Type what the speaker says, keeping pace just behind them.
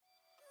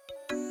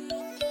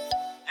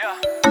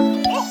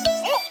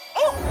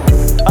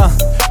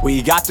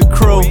We got the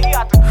crew,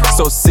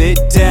 so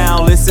sit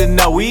down, listen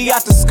up, we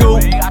got the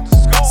scoop.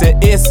 Said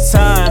it's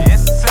time,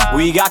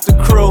 we got the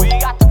crew,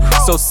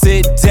 so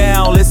sit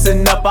down,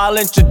 listen up, I'll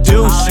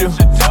introduce you.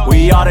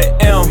 We are the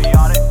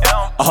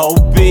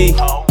M.O.B.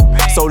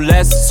 So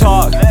let's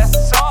talk,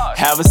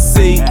 have a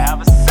seat.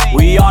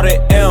 We are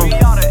the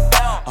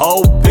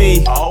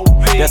M.O.B.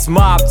 That's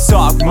mob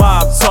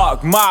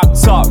talk,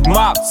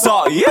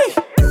 yeah.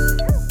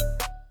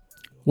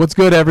 What's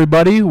good,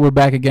 everybody? We're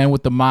back again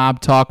with the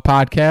Mob Talk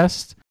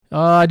podcast.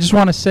 I just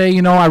want to say,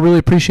 I really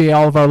appreciate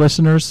all of our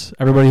listeners,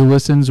 everybody who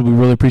listens. We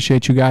really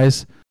appreciate you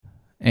guys,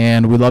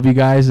 and we love you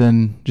guys,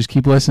 and just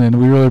keep listening.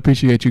 We really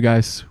appreciate you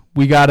guys.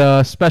 We got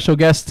a special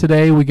guest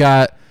today. We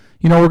got,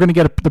 we're going to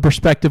get the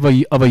perspective of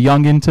a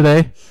youngin'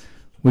 today.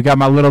 We got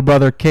my little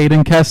brother,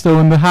 Caden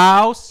Kesto, in the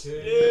house.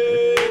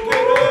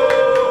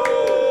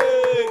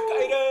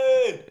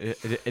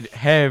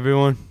 Hey,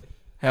 everyone.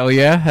 Hell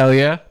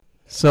yeah.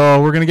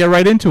 So we're going to get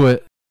right into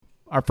it.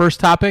 Our first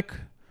topic,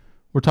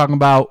 we're talking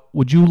about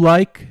would you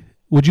like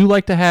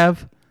to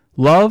have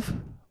love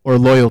or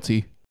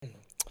loyalty?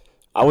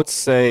 I would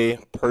say,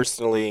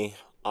 personally,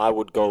 I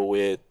would go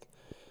with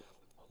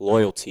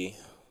loyalty.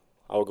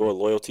 I would go with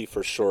loyalty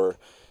for sure.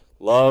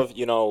 Love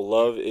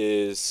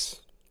is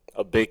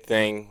a big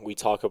thing we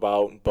talk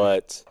about,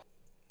 but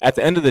at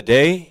the end of the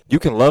day, you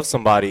can love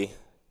somebody.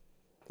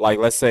 Like,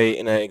 let's say,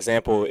 in an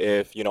example,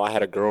 if, I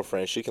had a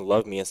girlfriend, she can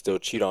love me and still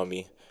cheat on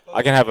me.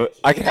 I can have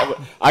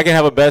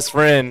a best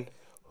friend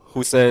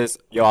who says,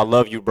 "Yo, I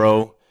love you,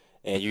 bro,"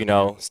 and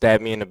stab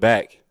me in the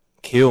back,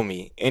 kill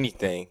me,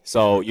 anything.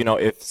 So,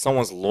 if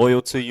someone's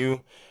loyal to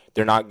you,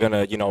 they're not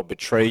gonna,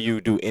 betray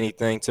you, do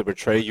anything to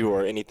betray you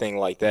or anything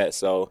like that.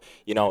 So,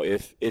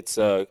 if it's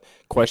a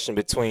question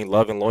between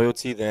love and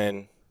loyalty,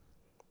 then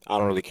I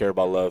don't really care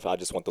about love. I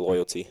just want the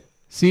loyalty.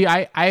 See,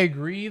 I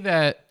agree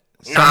that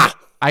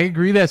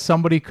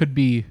somebody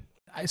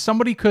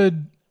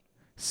could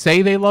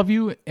say they love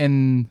you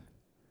and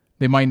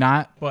they might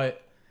not,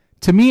 but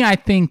to me, I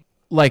think,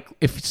 like,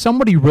 if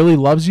somebody really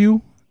loves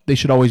you, they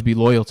should always be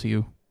loyal to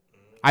you.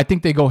 I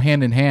think they go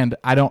hand in hand.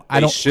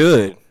 They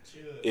should.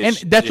 And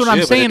that's what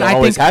I'm saying. It don't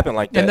always happen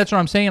like that. And that's what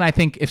I'm saying. I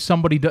think if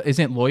somebody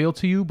isn't loyal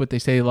to you, but they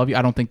say they love you,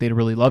 I don't think they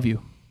really love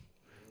you.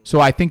 So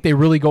I think they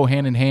really go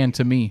hand in hand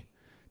to me.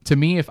 To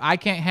me, if I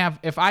can have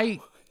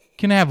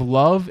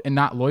love and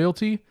not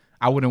loyalty,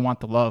 I wouldn't want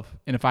the love.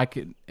 And if I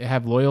could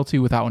have loyalty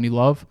without any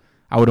love,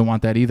 I wouldn't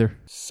want that either.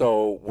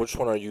 So which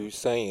one are you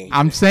saying?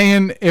 I'm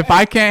saying if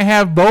I can't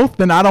have both,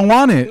 then I don't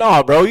want it.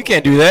 No, bro, you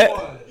can't do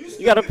that.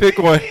 You got to pick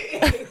one.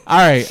 All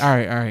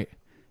right.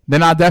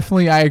 Then I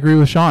agree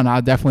with Sean.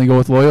 I'll definitely go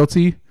with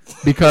loyalty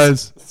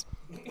because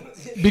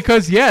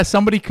yeah,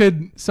 somebody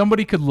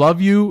could love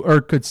you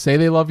or could say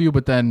they love you,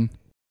 but then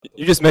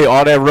you just made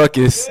all that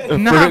ruckus for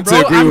them bro,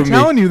 to agree I'm with me.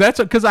 telling you, that's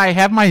because I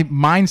have my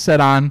mindset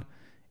on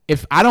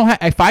if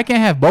I can't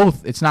have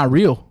both, it's not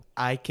real.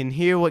 I can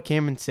hear what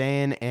Cameron's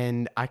saying,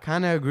 and I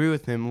kind of agree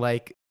with him.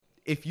 Like,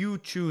 if you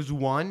choose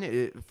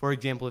one, for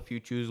example, if you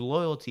choose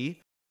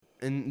loyalty,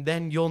 and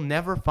then you'll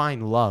never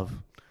find love.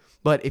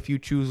 But if you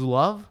choose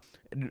love,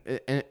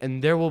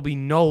 and there will be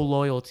no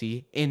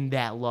loyalty in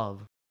that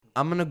love,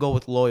 I'm going to go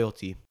with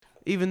loyalty.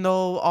 Even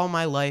though all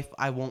my life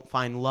I won't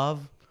find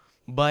love,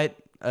 but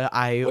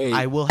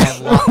I will have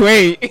love.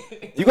 Wait,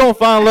 you gonna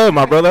find love,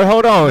 my brother?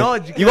 Hold on. No,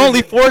 you're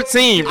only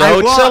 14,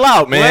 bro. Chill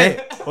out,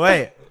 man.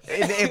 Wait.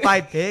 If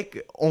I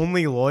pick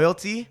only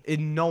loyalty,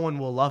 no one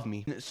will love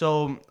me.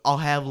 So I'll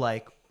have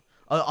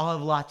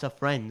lots of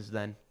friends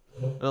then,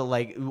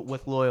 like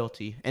with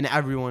loyalty, and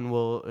everyone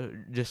will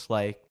just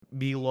like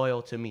be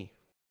loyal to me.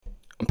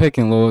 I'm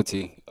picking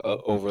loyalty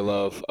over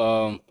love.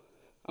 I'm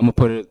gonna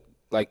put it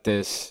like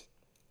this: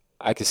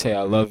 I could say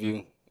I love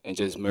you and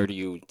just murder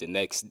you the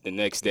next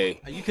day.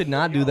 You could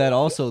not do that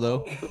also,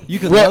 though. You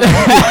could tell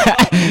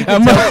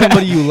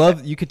somebody you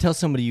love. You could tell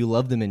somebody you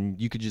love them, and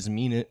you could just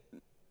mean it,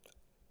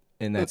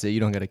 and that's it.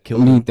 You don't gotta kill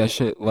them. That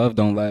shit, love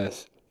don't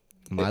last.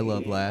 My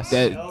love lasts.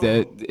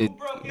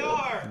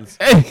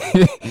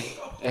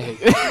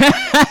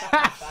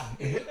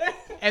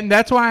 And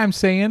that's why I'm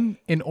saying,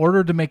 in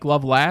order to make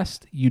love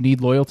last, you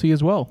need loyalty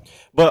as well.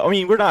 But I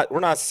mean, we're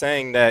not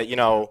saying that,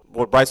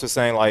 what Bryce was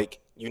saying, like,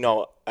 he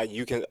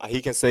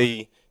can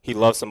say he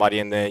loves somebody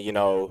and then,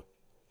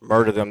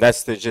 murder them.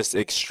 That's just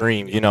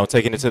extreme,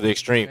 taking it to the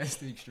extreme. That's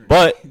the extreme.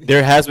 But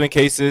there has been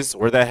cases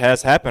where that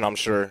has happened, I'm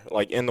sure,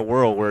 like in the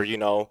world where,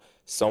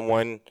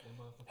 someone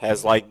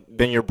has like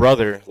been your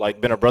brother, like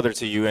been a brother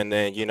to you, and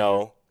then,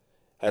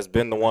 has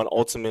been the one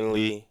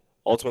ultimately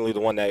the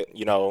one that,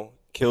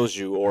 kills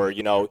you, or,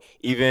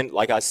 even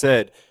like I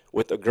said,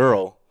 with a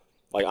girl,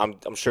 like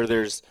I'm sure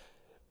there's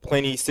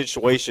plenty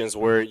situations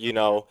where, and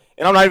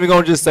I'm not even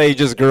going to just say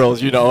just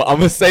girls, I'm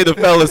going to say the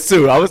fellas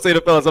too. I would say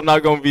the fellas. I'm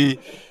not going to be,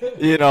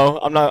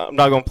 I'm not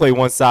going to play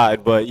one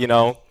side, but,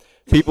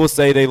 people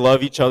say they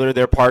love each other,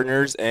 their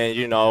partners, and,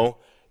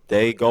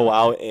 they go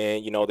out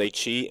and, they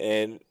cheat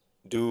and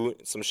do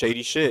some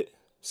shady shit.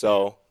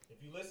 So.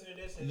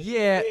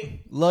 Yeah,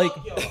 like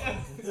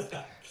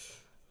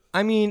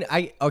I mean,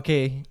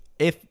 okay.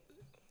 If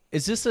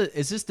is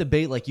this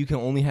debate like you can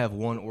only have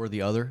one or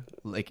the other?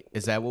 Like,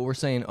 is that what we're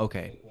saying?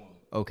 Okay.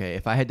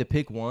 If I had to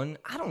pick one,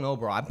 I don't know,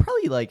 bro. I'm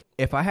probably like,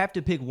 if I have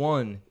to pick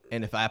one,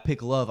 and if I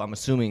pick love, I'm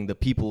assuming the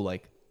people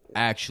like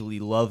actually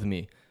love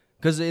me.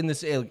 Because in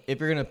this, if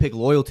you're gonna pick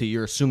loyalty,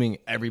 you're assuming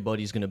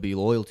everybody's gonna be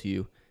loyal to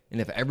you. And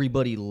if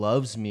everybody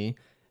loves me,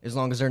 as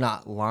long as they're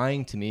not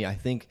lying to me, I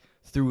think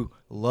through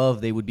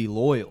love they would be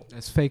loyal.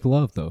 That's fake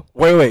love, though.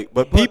 Wait,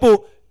 but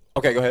people.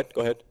 Okay, go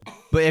ahead.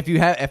 But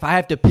if I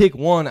have to pick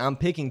one, I'm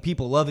picking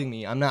people loving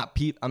me. I'm not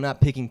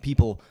picking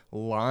people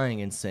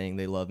lying and saying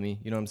they love me.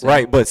 You know what I'm saying?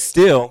 Right, but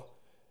still,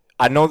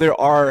 I know there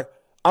are.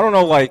 I don't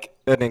know, like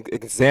an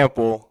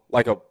example,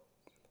 like a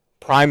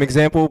prime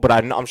example, but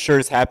I'm sure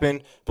it's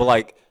happened. But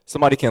like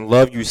somebody can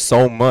love you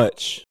so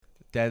much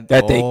that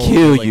they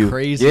kill like you.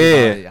 Crazy Yeah,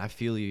 about it. I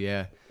feel you.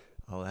 Yeah.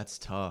 Oh, that's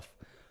tough.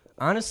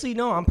 Honestly,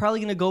 no. I'm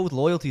probably gonna go with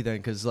loyalty then,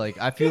 because like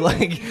I feel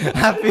like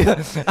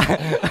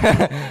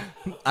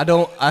I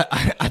don't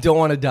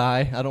want to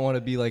die. I don't want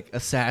to be like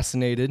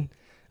assassinated.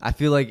 I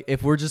feel like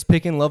if we're just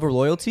picking love or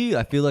loyalty,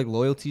 I feel like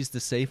loyalty is the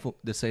safe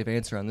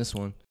answer on this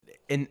one.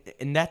 And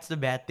that's the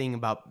bad thing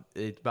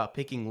about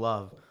picking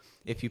love.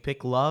 If you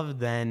pick love,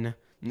 then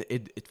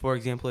for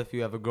example, if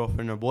you have a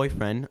girlfriend or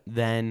boyfriend,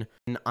 then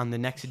on the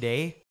next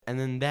day, and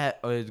then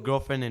that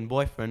girlfriend and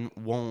boyfriend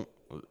won't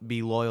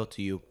be loyal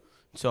to you.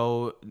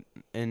 So,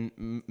 and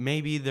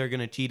maybe they're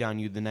gonna cheat on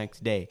you the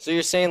next day. So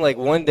you're saying like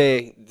one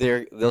day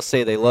they'll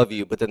say they love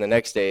you, but then the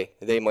next day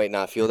they might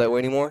not feel that way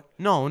anymore?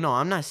 No,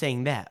 I'm not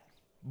saying that.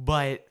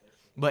 But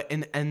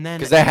and then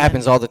Because that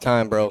happens all the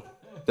time, bro.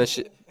 That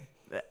shit.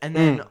 And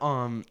then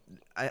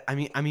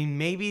I mean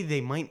maybe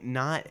they might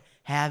not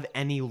have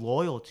any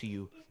loyal to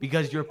you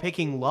because you're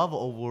picking love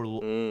over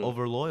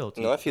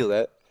loyalty. No, I feel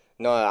that.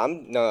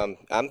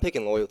 I'm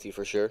picking loyalty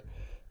for sure.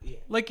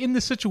 Like in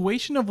the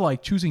situation of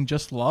like choosing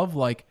just love,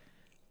 like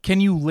can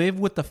you live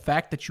with the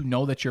fact that you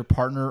know that your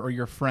partner or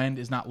your friend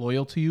is not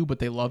loyal to you, but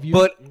they love you?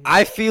 But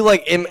I feel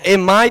like in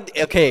my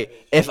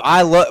if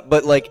I love,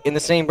 but like in the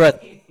same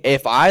breath,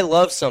 if I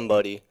love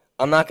somebody,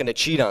 I'm not gonna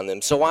cheat on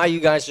them. So why are you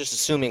guys just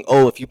assuming,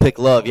 oh, if you pick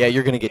love, yeah,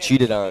 you're gonna get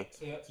cheated on?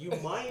 You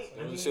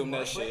assume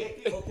that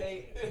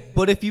shit.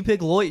 But if you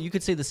pick loyalty, you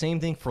could say the same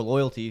thing for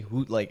loyalty.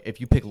 Who like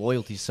if you pick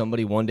loyalty,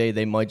 somebody one day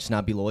they might just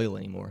not be loyal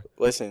anymore.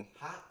 Listen.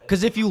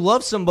 Because if you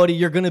love somebody,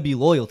 you're gonna be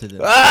loyal to them.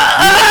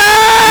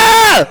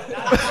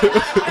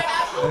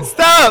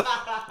 Stop!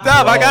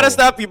 I gotta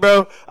stop you,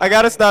 bro. I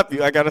gotta stop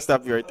you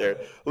right there.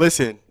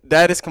 Listen,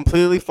 that is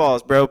completely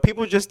false, bro.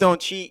 People just don't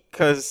cheat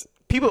because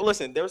people.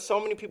 Listen, there's so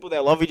many people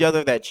that love each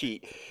other that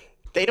cheat.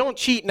 They don't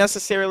cheat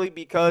necessarily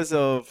because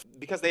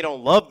they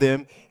don't love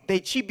them.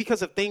 They cheat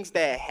because of things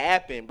that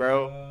happen,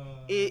 bro.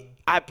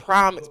 I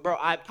promise, bro.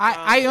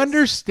 I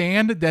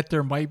understand that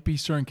there might be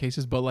certain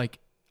cases, but like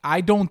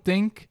I don't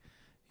think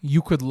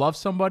you could love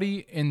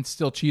somebody and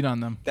still cheat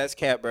on them. That's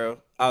cap, bro.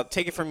 I'll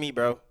take it from me,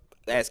 bro.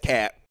 That's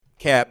cap.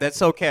 That's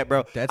so cap,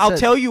 bro. I'll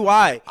tell you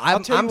why.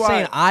 I'm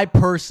saying I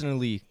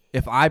personally,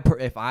 if I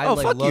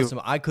like love you.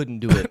 someone, I couldn't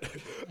do it.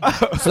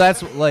 So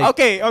that's like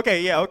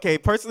Okay.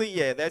 Personally,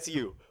 yeah, that's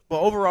you.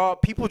 But overall,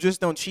 people just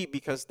don't cheat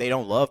because they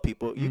don't love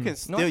people. You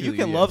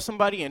can love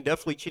somebody and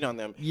definitely cheat on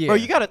them. Yeah. Bro,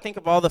 you got to think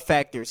of all the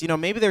factors. You know,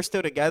 maybe they're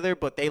still together,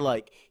 but they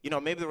like, you know,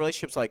 maybe the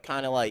relationship's like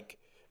kind of like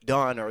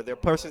done, or their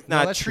person's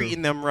not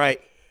treating them right.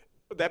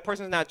 That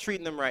person's not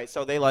treating them right,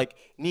 so they like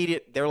need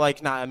it. They're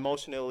like not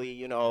emotionally,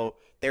 you know,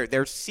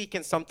 they're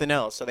seeking something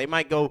else. So they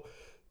might go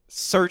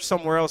search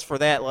somewhere else for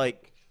that,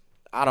 like,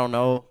 I don't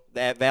know,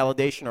 that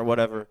validation or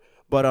whatever.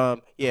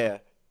 But yeah,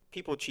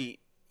 people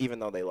cheat even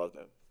though they love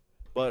them.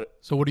 But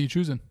So what are you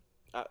choosing?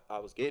 I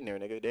was getting there,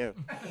 nigga.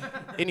 Damn.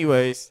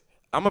 Anyways,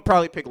 I'm gonna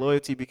probably pick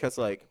loyalty because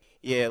like,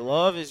 yeah,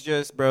 love is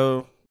just,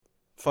 bro,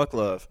 fuck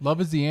love. Love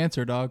is the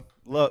answer, dog.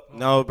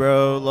 No,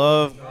 bro,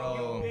 love.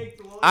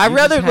 I'd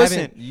rather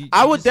listen.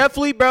 I would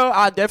definitely, bro.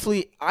 I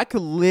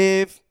could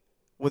live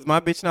with my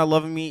bitch not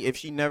loving me if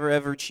she never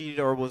ever cheated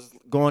or was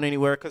going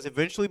anywhere. Because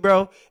eventually,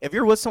 bro, if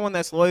you're with someone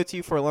that's loyal to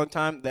you for a long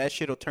time, that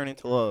shit will turn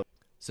into love.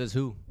 Says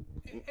who?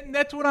 And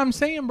that's what I'm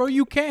saying, bro.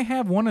 You can't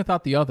have one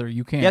without the other.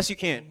 You can't. Yes, you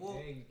can.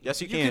 Yes,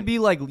 you You can. could be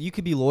like you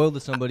could be loyal to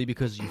somebody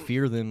because you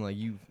fear them. Like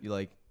you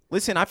like.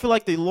 Listen, I feel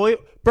like the loyal,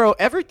 bro.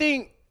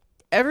 Everything.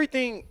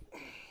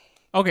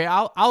 Okay,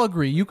 I'll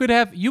agree. You could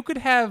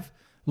have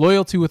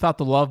loyalty without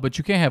the love, but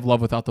you can't have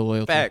love without the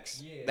loyalty.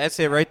 Facts. That's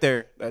it right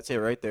there.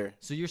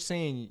 So you're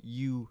saying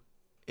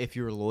if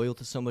you're loyal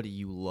to somebody,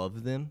 you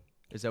love them?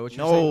 Is that what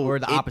you're No, saying? Or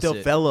the it opposite?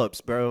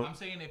 develops, bro. I'm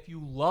saying if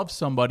you love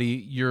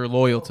somebody, you're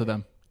loyal to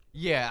them.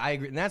 Yeah, I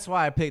agree. And that's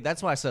why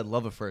I said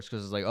love at first,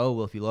 because it's like, oh,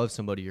 well, if you love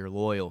somebody, you're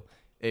loyal.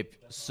 If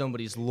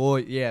somebody's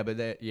loyal,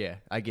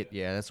 I get,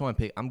 that's why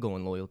I'm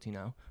going loyalty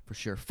now, for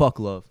sure. Fuck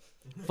love.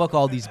 Fuck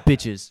all these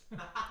bitches.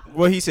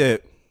 What he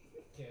said.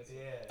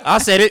 I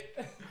said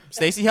it.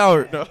 Stacey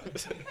Howard. No.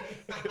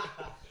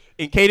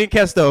 And Kaden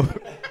Kesto.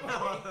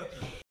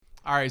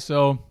 All right,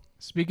 so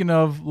speaking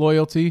of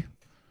loyalty,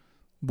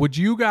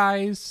 do you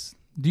guys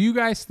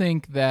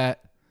think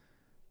that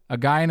a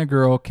guy and a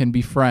girl can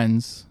be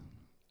friends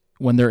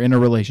when they're in a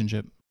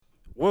relationship.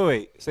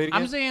 Wait. Say it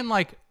again. I'm saying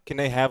like, Can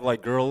they have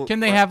like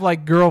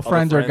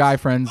girlfriends or friends? guy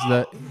friends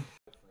that?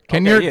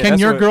 Can Okay, yeah,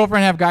 that's your what-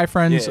 girlfriend have guy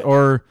friends, Yeah.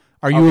 or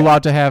are you Okay.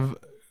 allowed to have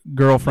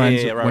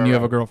girlfriends Yeah, right, when right, you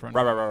have a right. girlfriend?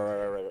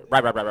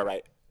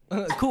 Right.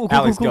 Cool.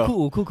 Alex,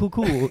 go.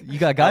 Cool. You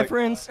got guy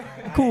friends?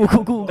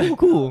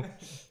 Cool.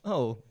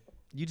 Oh,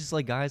 you just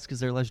like guys because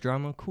they're less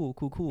drama?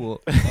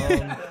 Cool.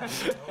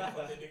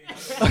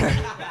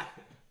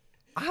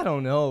 I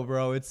don't know,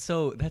 bro. That's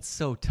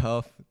so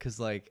tough because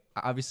like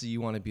obviously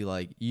you want to be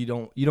like you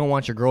don't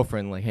want your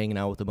girlfriend like hanging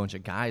out with a bunch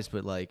of guys,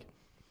 but like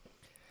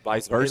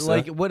Vice versa.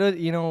 like what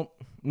yeah,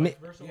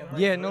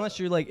 no, that's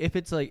true. Like if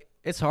it's like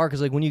it's hard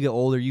because like when you get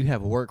older, you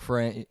have work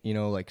friend,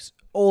 like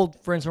old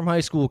friends from high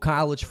school,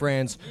 college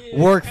friends,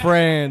 work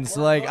friends.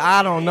 Like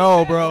I don't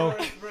know, bro.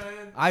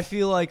 I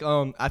feel like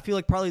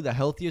probably the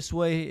healthiest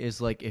way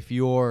is like if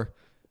you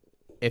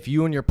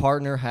and your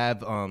partner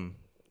have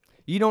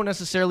you don't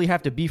necessarily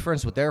have to be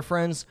friends with their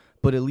friends,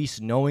 but at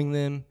least knowing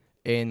them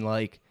and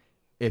like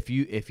if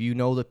you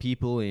know the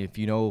people and if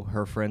you know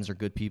her friends are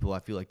good people, I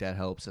feel like that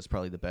helps. That's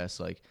probably the best.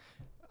 Like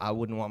I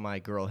wouldn't want my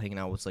girl hanging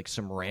out with like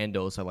some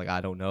randos that like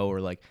I don't know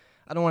or like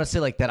I don't want to say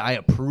like that I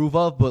approve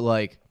of, but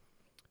like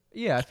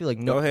yeah, I feel like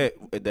no. Go ahead.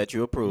 That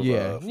you approve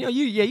Yeah, of.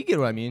 you get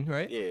what I mean,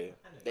 right?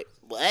 Yeah.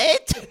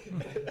 What?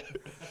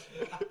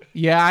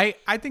 Yeah,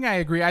 I think I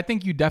agree. I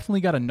think you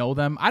definitely got to know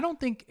them. I don't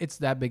think it's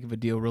that big of a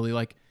deal, really.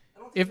 Like,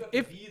 if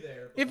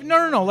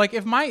no, like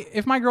if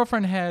my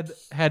girlfriend had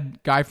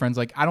guy friends,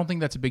 like I don't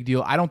think that's a big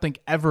deal. I don't think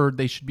ever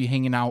they should be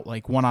hanging out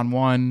like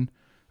one-on-one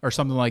or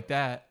something like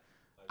that.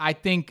 I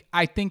think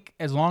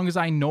as long as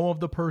I know of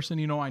the person,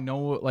 I know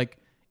like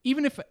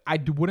even if I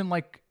wouldn't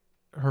like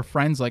her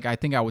friends, like I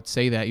think I would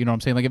say that. You know what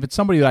I'm saying? Like if it's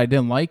somebody that I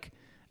didn't like,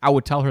 I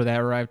would tell her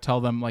that, or I would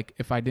tell them like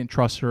if I didn't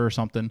trust her or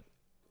something.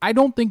 I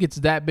don't think it's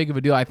that big of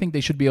a deal. I think they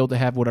should be able to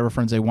have whatever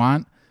friends they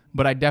want,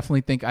 but I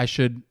definitely think I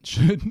should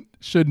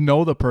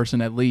know the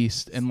person at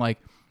least, and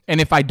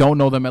if I don't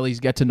know them, at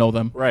least get to know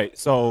them. Right.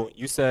 So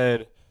you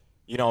said,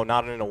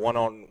 not in a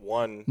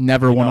one-on-one.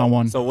 Never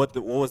one-on-one. So what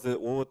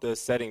would the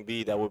setting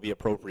be that would be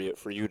appropriate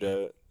for you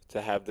to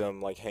have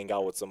them like hang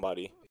out with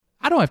somebody?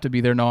 I don't have to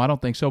be there. No, I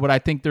don't think so. But I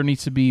think there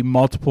needs to be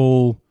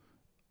multiple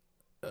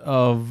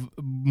of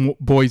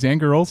boys and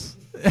girls.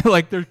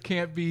 Like there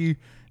can't be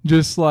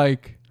just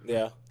like.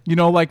 Yeah.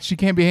 Like she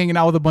can't be hanging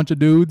out with a bunch of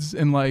dudes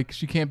and like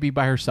she can't be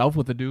by herself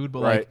with a dude.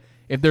 But Right. like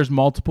if there's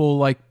multiple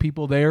like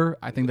people there,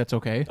 I think that's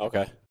okay.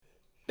 Okay.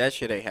 That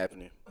shit ain't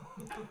happening.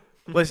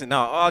 Listen, no,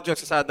 all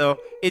jokes aside, though,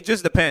 it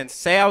just depends.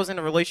 Say I was in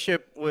a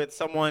relationship with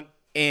someone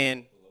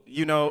and,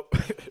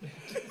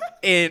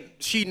 and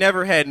she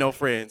never had no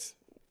friends.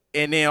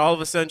 And then all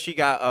of a sudden she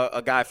got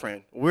a guy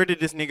friend. Where did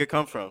this nigga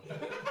come from?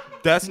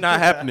 That's not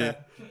happening.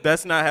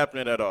 That's not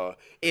happening at all.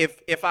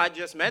 If I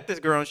just met this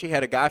girl and she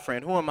had a guy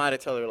friend, who am I to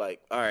tell her,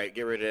 like, all right,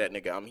 get rid of that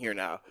nigga. I'm here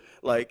now.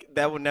 Like,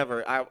 that would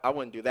never, I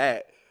wouldn't do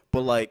that.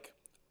 But, like,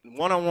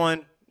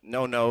 one-on-one,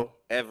 no,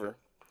 ever.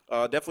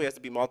 Definitely has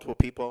to be multiple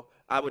people.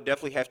 I would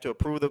definitely have to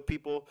approve of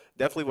people.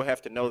 Definitely would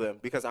have to know them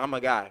because I'm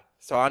a guy.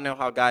 So I know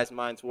how guys'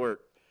 minds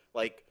work.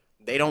 Like,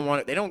 they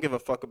don't give a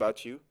fuck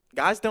about you.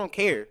 Guys don't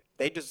care.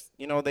 They just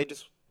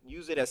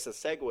use it as a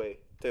segue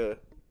to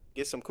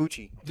get some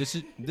coochie. This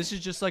is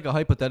just like a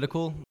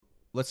hypothetical.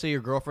 Let's say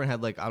your girlfriend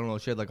had like, I don't know,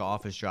 she had like an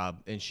office job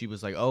and she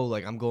was like, oh,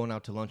 like I'm going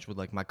out to lunch with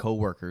like my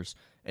coworkers,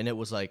 and it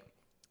was like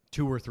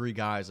 2 or 3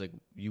 guys. Like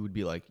you would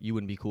be like, you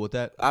wouldn't be cool with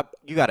that.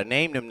 You gotta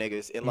name them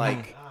niggas and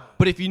like.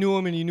 But if you knew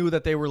them and you knew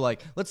that they were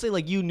like, let's say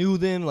like you knew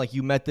them, like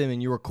you met them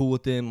and you were cool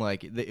with them,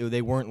 like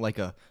they weren't like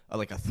a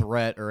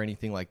threat or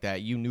anything like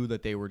that. You knew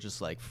that they were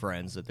just like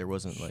friends. That there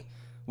wasn't like,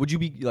 would you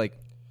be like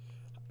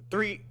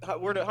 3?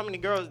 How many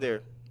girls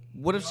there?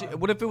 What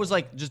if it was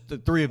like just the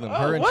 3 of them,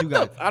 her and what 2 the-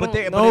 guys? I But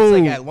don't but it's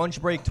like know. at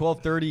lunch break,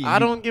 12:30. I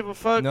don't give a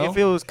fuck No? if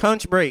it was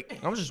lunch break.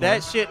 I was just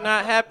that wondering. shit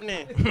not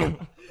happening.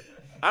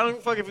 I don't give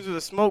a fuck if it was a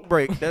smoke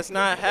break. That's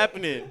not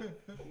happening.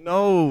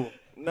 No.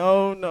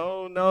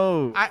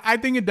 I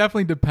think it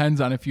definitely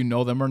depends on if you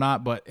know them or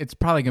not, but it's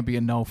probably gonna be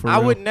a no for I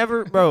real. would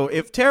never, bro.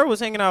 If Tara was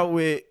hanging out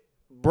with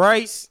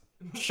Bryce,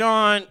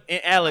 Sean,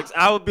 and Alex,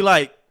 I would be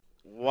like,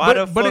 why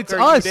the fuck but it's are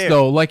us you there?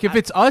 though. Like if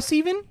it's us,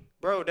 even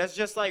Bro, that's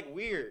just like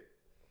weird.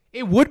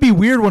 it would be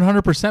weird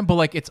 100%. But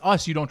like it's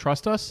us, you don't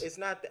trust us. It's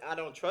not that I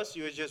don't trust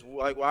you. It's just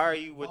like, why are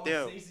you with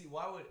them?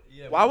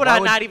 Why would I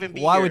not even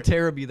be Why here? would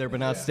Tara be there but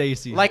not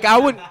Stacy? Like I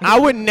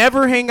would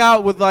never hang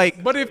out with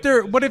like. But if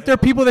they're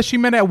people that she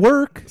met at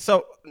work,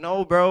 So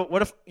no, bro.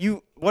 What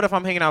if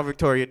I'm hanging out with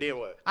Victoria? Then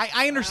what?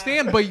 I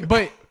understand.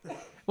 But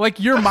like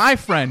you're my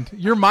friend.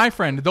 You're my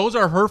friend. Those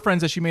are her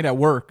friends that she made at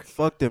work.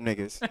 Fuck them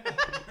niggas.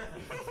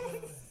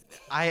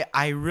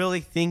 I really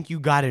think you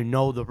gotta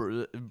know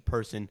the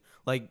person.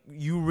 Like,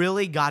 you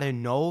really gotta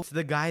know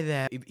the guy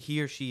that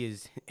he or she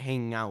is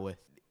hanging out with.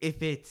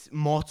 If it's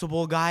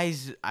multiple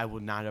guys, I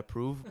would not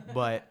approve.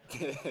 But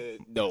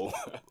No.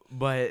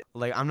 but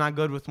like, I'm not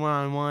good with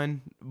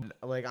one-on-one.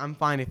 Like, I'm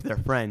fine if they're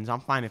friends. I'm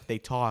fine if they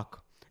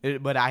talk.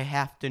 But I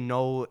have to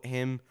know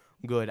him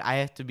good. I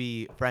have to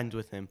be friends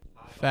with him.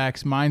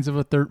 Facts. Mine's of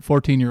a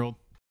 14-year-old.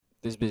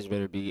 this bitch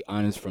better be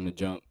honest from the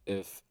jump.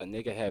 If a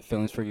nigga had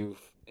feelings for you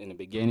in the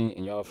beginning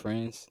and y'all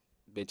friends,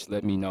 bitch,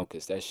 let me know,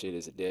 because that shit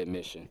is a dead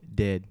mission.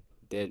 Dead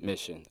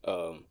mission.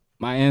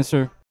 My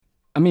answer,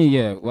 I mean,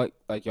 yeah,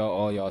 like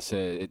y'all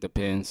said, it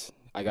depends.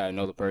 I gotta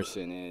know the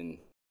person, and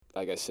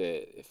like I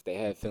said, if they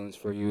had feelings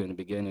for you in the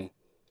beginning,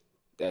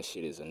 that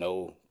shit is a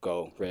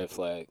no-go, red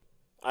flag.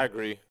 I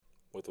agree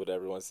with what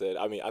everyone said.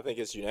 I mean, I think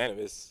it's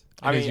unanimous.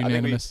 It is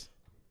unanimous.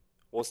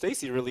 Well,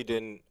 Stacy really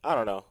didn't. I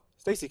don't know.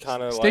 Stacy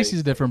kind of Stacy's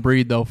a different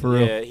breed, though, for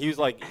real. Yeah, he was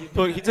like he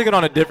took it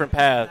on a different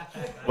path,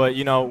 but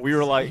we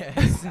were like,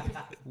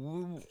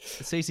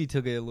 Stacey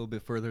took it a little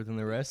bit further than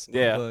the rest.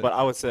 yeah. But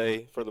I would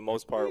say for the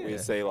most part,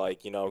 we'd say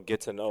like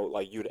get to know,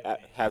 like you'd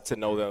have to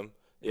know them.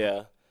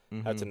 Yeah,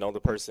 have to know the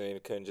person.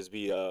 It couldn't just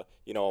be a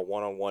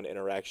one-on-one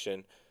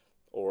interaction,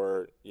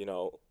 or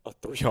a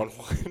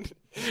 3-on-1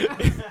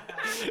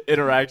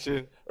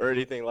 interaction or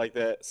anything like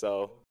that.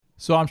 So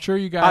I'm sure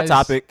you guys.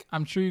 Hot topic.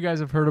 I'm sure you guys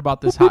have heard about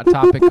this hot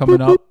topic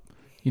coming up.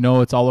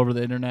 It's all over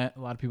the internet. A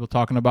lot of people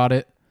talking about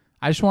it.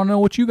 I just want to know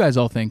what you guys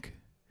all think.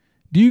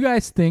 Do you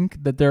guys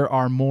think that there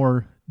are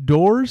more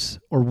doors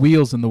or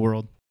wheels in the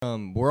world?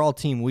 We're all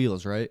team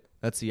wheels, right?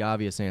 That's the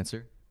obvious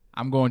answer.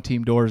 I'm going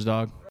team doors,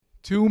 dog.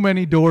 Too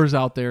many doors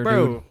out there,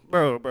 dude.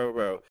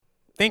 Bro.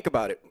 Think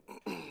about it.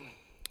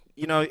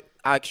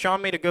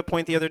 Sean made a good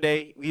point the other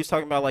day. We was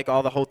talking about like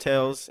all the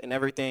hotels and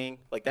everything.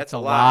 Like that's a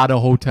lot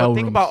of hotel But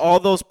think rooms. about all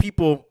those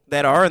people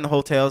that are in the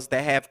hotels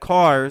that have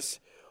cars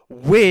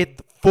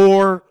with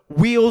 4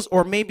 wheels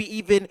or maybe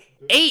even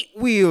 8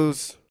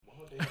 wheels.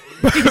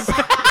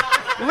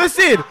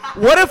 Listen,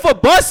 what if a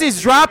bus is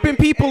dropping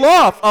people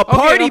off? A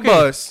party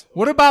bus.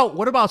 What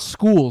about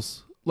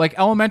schools? Like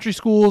elementary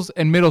schools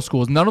and middle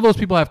schools. None of those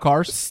people have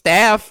cars.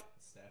 Staff.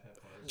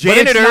 But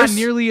Janitors. it's not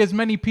nearly as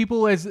many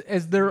people as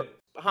there.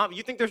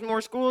 You think there's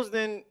more schools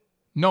than...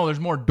 No, there's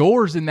more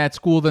doors in that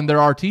school than there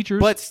are teachers.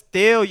 But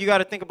still, you got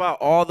to think about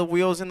all the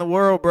wheels in the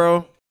world,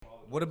 bro.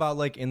 What about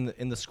like in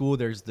the school?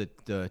 There's the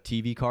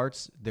TV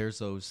carts. There's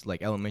those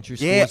like elementary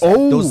schools. Yeah,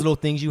 those little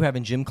things you have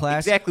in gym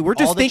class. Exactly. We're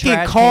just All the thinking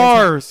trash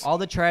cars. All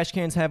the trash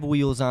cans have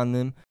wheels on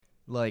them.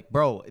 Like,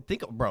 bro,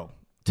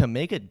 to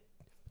make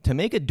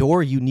a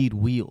door, you need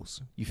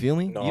wheels. You feel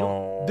me?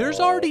 no. There's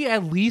already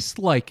at least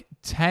like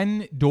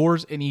 10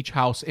 doors in each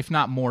house, if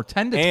not more,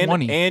 10 to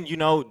 20. And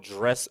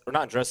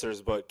not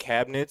dressers, but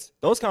cabinets.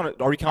 Those kind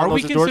of are we Are counting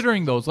we those as doors?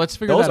 considering those? Let's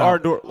figure Those that are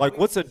out. door. Like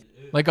what's a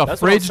Like a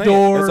that's what I'm fridge saying.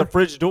 door. It's a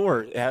fridge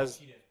door. It has.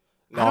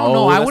 No, I don't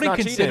know. I that's wouldn't not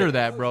consider cheating.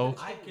 that, bro.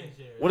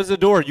 What is a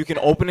door? You can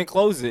open and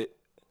close it.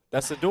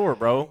 That's a door,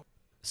 bro.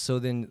 So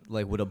then,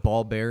 like, would a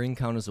ball bearing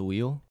count as a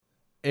wheel?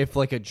 If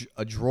like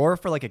a drawer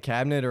for like a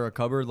cabinet or a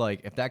cupboard,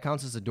 like if that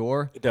counts as a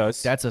door, It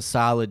does. that's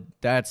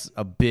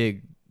a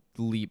big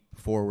leap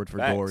forward for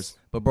Facts. doors.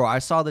 But bro, I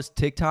saw this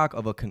TikTok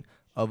of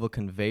a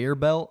conveyor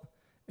belt,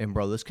 and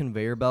bro, this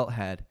conveyor belt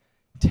had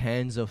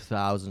tens of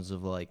thousands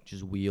of like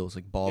just wheels,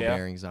 like ball Yeah.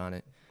 bearings on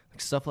it, like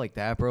stuff like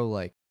that, bro.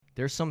 Like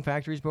there's some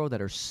factories, bro,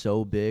 that are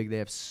so big, they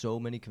have so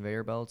many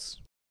conveyor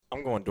belts.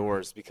 I'm going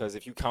doors because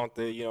if you count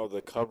the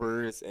the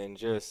cupboards and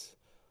just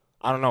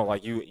I don't know,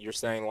 like you're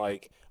saying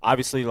like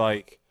obviously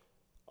like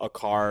a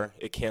car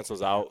it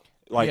cancels out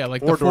like Yeah,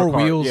 like the four-door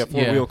four wheels, yeah,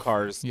 four-wheel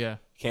cars Yeah.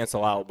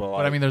 cancel out, but like,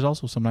 But I mean, there's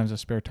also sometimes a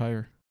spare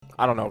tire.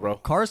 I don't know, bro.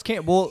 Cars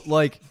can't. Well,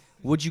 like,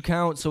 would you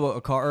count? So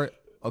a car.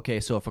 Okay,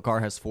 so if a car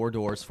has 4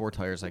 doors, 4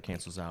 tires, that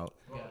cancels out.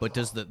 But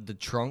does the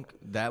trunk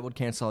that would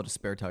cancel out a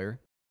spare tire,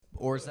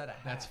 or is that a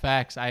hatch? That's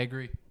facts. I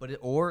agree.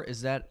 Or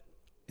is that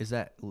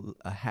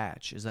a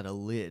hatch? Is that a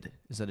lid?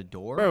 Is that a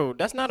door? Bro,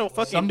 that's not a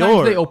fucking Sometimes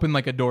door. they open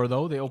like a door,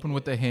 though. They open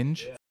with the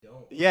hinge.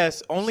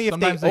 Yes, only if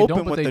Sometimes they they open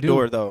don't, but with they the do.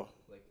 door, though.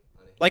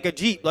 Like a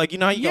Jeep. Like, you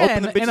know how you Yeah, open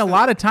and, the bitches? and a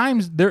lot of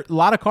times, a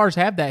lot of cars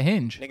have that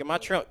hinge. Nigga, my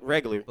trunk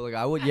regular. But like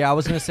I would. Yeah, I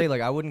was gonna say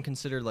like I wouldn't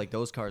consider like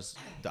those cars.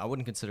 I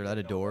wouldn't consider that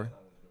a door.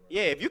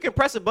 Yeah, if you can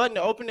press a button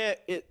to open that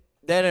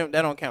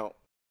don't count.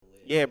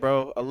 Yeah,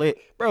 bro, a lid.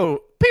 Bro,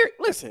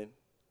 listen,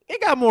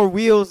 it got more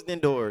wheels than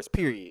doors,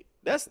 period.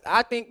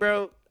 I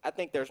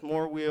think there's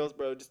more wheels,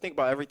 bro. Just think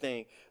about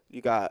everything.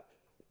 You got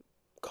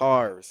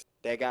cars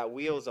that got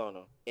wheels on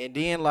them. And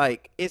then,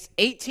 like, it's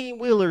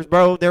 18-wheelers,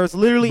 bro. There's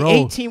literally Bro,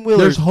 18-wheelers.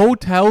 There's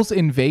hotels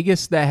in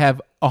Vegas that have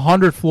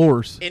 100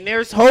 floors. And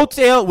there's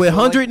hotel with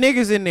 100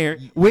 niggas in there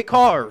with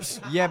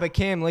cars. Yeah, but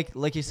Cam,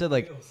 like you said,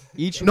 like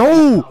each.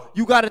 No,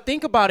 you got to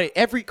think about it.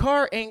 Every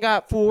car ain't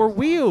got 4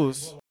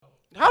 wheels.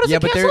 How does Yeah,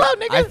 it but cancel out,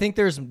 nigga? I think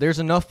there's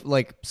enough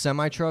like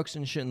semi trucks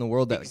and shit in the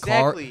world that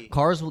Exactly.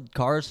 cars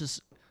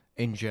just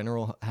in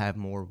general have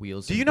more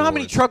wheels. Do than you know how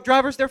many doors. truck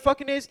drivers there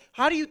fucking is?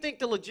 How do you think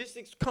the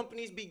logistics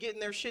companies be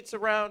getting their shits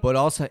around? But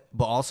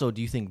also,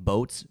 do you think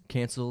boats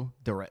cancel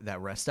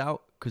that rest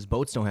out? Because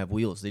boats don't have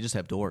wheels; they just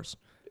have doors.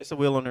 It's a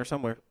wheel on there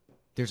somewhere.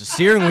 There's a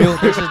steering wheel.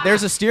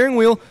 There's a steering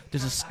wheel.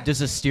 Does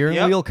a steering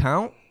Yep. wheel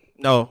count?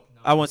 No,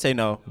 I wouldn't say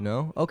no.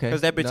 No. Okay.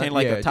 'Cause that bitch ain't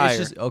like a it's tire.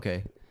 just-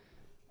 okay.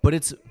 But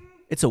it's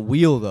a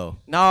wheel though.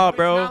 Nah,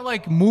 bro. It's not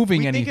like moving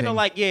we anything. thinking of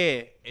like,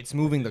 yeah. It's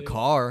moving the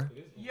car.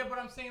 Yeah, but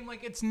I'm saying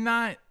like it's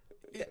not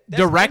That's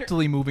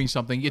directly moving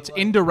something. It's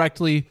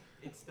indirectly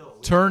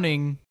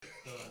turning.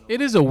 It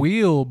is a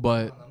wheel,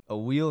 but A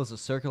wheel is a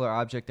circular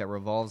object that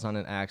revolves on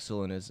an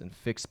axle and is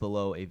fixed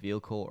below a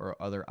vehicle or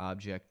other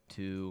object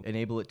to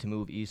enable it to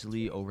move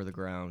easily over the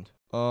ground.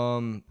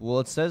 Well,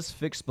 it says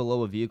fixed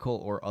below a vehicle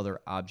or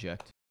other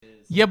object.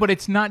 yeah, but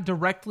it's not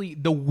directly.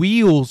 The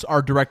wheels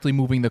are directly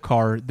moving the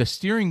car. The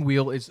steering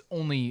wheel is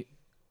only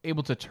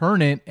able to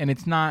turn it, and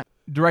it's not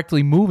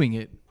directly moving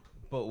it.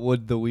 But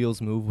would the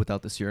wheels move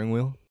without the steering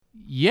wheel?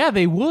 Yeah,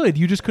 they would.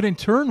 You just couldn't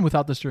turn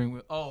without the steering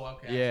wheel. Oh,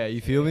 okay. Yeah,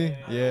 you feel me?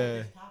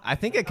 Yeah. I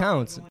think it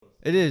counts.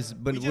 It is,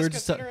 but We we're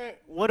just just considering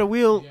what a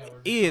wheel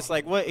is,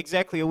 like what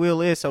exactly a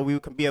wheel is, so we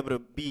can be able to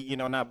be,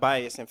 not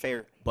biased and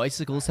fair.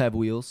 bicycles have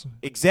wheels.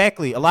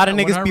 Exactly. A lot of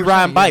niggas be 100%,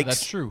 riding yeah, bikes.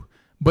 That's true.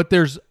 But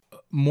there's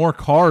more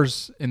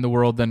cars in the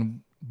world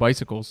than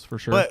bicycles, for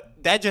sure. But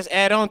that just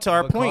add on to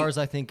our But point. cars,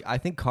 I think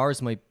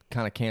cars might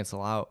kind of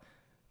cancel out.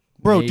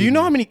 Bro, do you know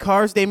Maybe. how many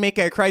cars they make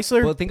at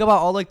Chrysler? Well, think about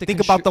all like the Think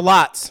about the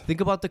lots.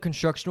 think about the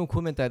construction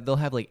equipment that they'll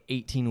have like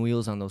 18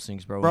 wheels on those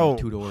things, bro. Bro. and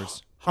 2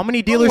 doors. How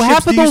many Bro, dealerships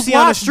half do of you those see on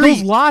the lots, street?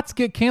 those lots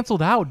get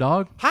canceled out,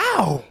 dog.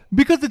 How?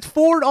 Because it's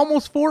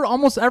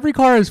almost every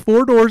car has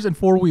 4 doors and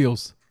 4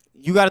 wheels.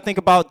 You got to think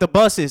about the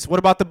buses. What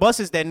about the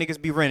buses that niggas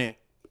be renting?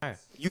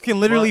 You can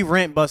literally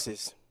rent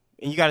buses.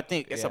 And you got to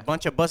think, it's a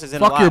bunch of buses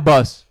in a Fuck lot. your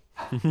bus.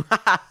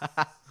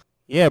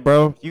 Yeah,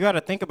 bro. You got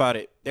to think about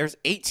it. There's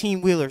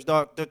 18-wheelers,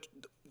 dog.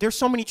 There's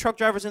so many truck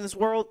drivers in this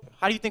world.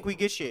 How do you think we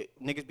get shit?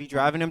 Niggas be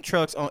driving them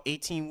trucks on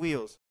 18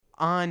 wheels.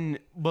 On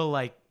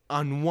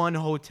one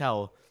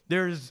hotel,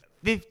 there's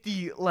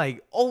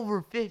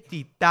over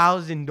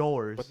 50,000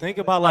 doors. But think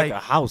about like a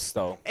house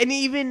though. And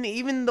even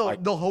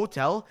the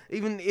hotel,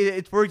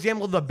 it's for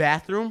example the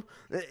bathroom,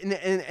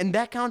 and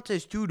that counts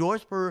as 2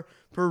 doors per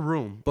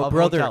room. But of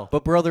brother,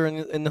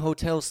 hotel. in the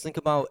hotels, think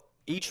about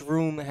each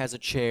room has a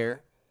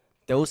chair.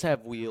 Those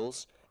have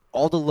wheels.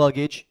 All the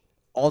luggage,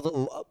 a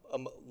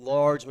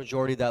large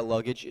majority of that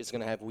luggage is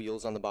gonna have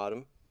wheels on the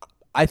bottom.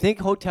 I think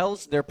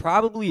hotels, there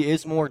probably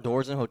is more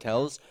doors in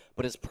hotels,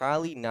 but it's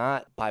probably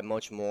not by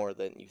much more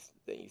than you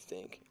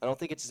think. I don't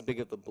think it's as big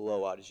of a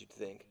blowout as you'd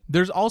think.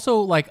 There's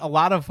also like a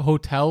lot of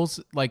hotels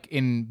like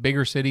in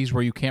bigger cities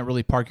where you can't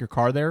really park your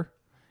car there,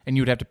 and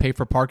you'd have to pay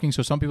for parking.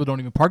 So some people don't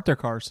even park their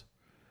cars.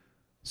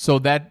 So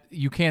that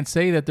you can't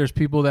say that there's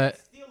people that.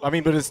 I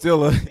mean, but it's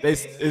still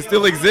it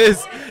still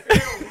exists.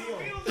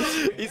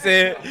 He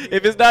said,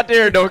 if it's not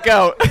there, it don't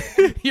count.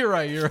 You're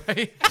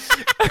right.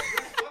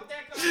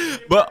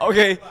 But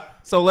okay,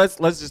 so let's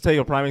just take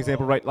a prime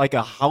example, right? Like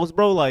a house,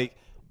 bro. Like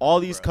all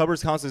these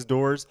cupboards counts as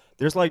doors.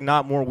 There's like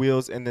not more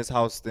wheels in this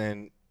house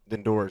than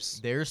doors.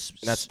 There's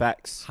And that's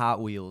facts.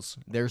 Hot Wheels.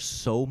 There's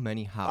so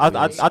many Hot I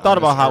Wheels. thought on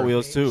about this Hot earth.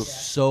 Wheels too.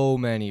 So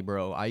many,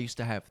 bro. I used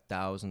to have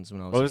thousands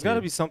when I was. Well, a there's got to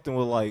kid. be something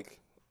with like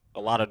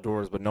a lot of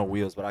doors but no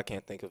wheels, but I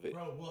can't think of it.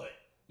 Bro, what?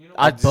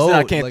 A boat,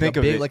 I can't like think a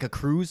of big, it. like a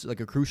cruise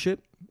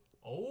ship.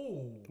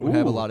 Oh. Would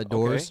have a Ooh, lot of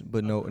doors, okay.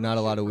 but not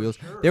a lot of wheels.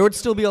 There would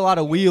still be a lot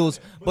of wheels,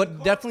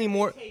 but definitely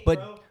more.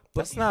 But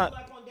That's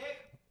not.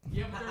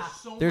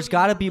 there's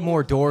got to be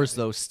more doors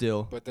though.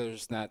 Still, But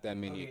there's not that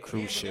many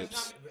cruise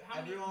ships.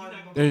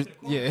 There's,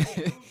 yeah.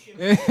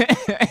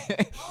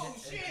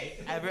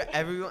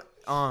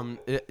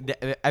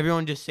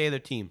 Everyone just say their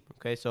team.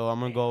 Okay, so I'm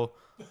gonna go.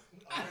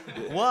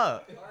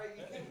 What?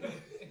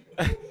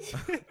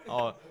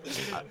 All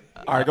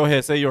right, go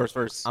ahead. Say yours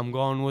first. I'm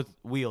going with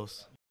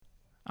wheels.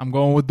 I'm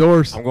going with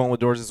doors. I'm going with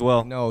doors as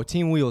well. no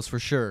team wheels for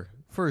sure.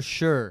 For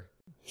sure.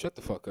 Shut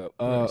the fuck up.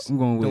 I'm going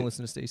Don't with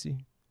listen to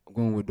Stacy. I'm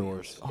going with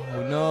doors. Oh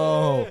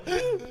no!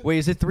 Wait,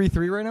 is it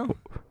 3-3 right now?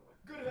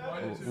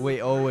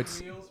 Wait,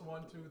 it's.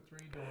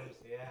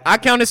 I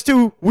count as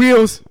 2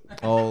 wheels.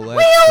 Oh,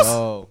 let's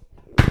go.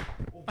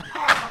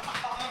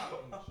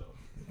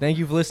 Thank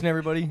you for listening,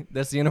 everybody.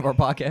 That's the end of our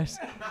podcast.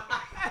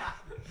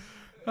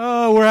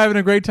 We're having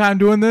a great time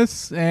doing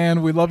this,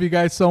 and we love you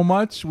guys so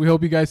much. We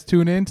hope you guys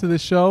tune in to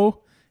this show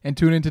and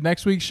tune into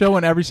next week's show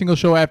and every single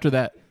show after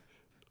that.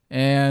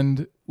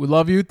 And we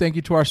love you. Thank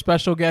you to our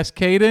special guest,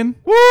 Caden.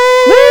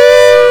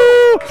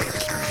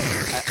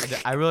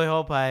 I really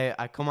hope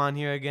I come on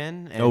here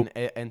again,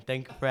 and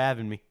thank you for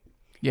having me.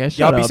 Yeah, Y'all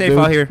shut be up, safe dude.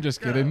 out here.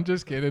 Just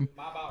kidding.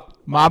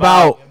 Mob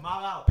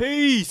out.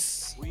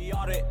 Peace. We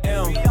are the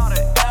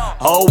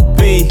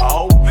M.O.B.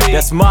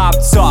 That's mob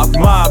talk,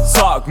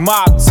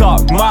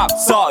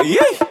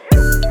 yeah.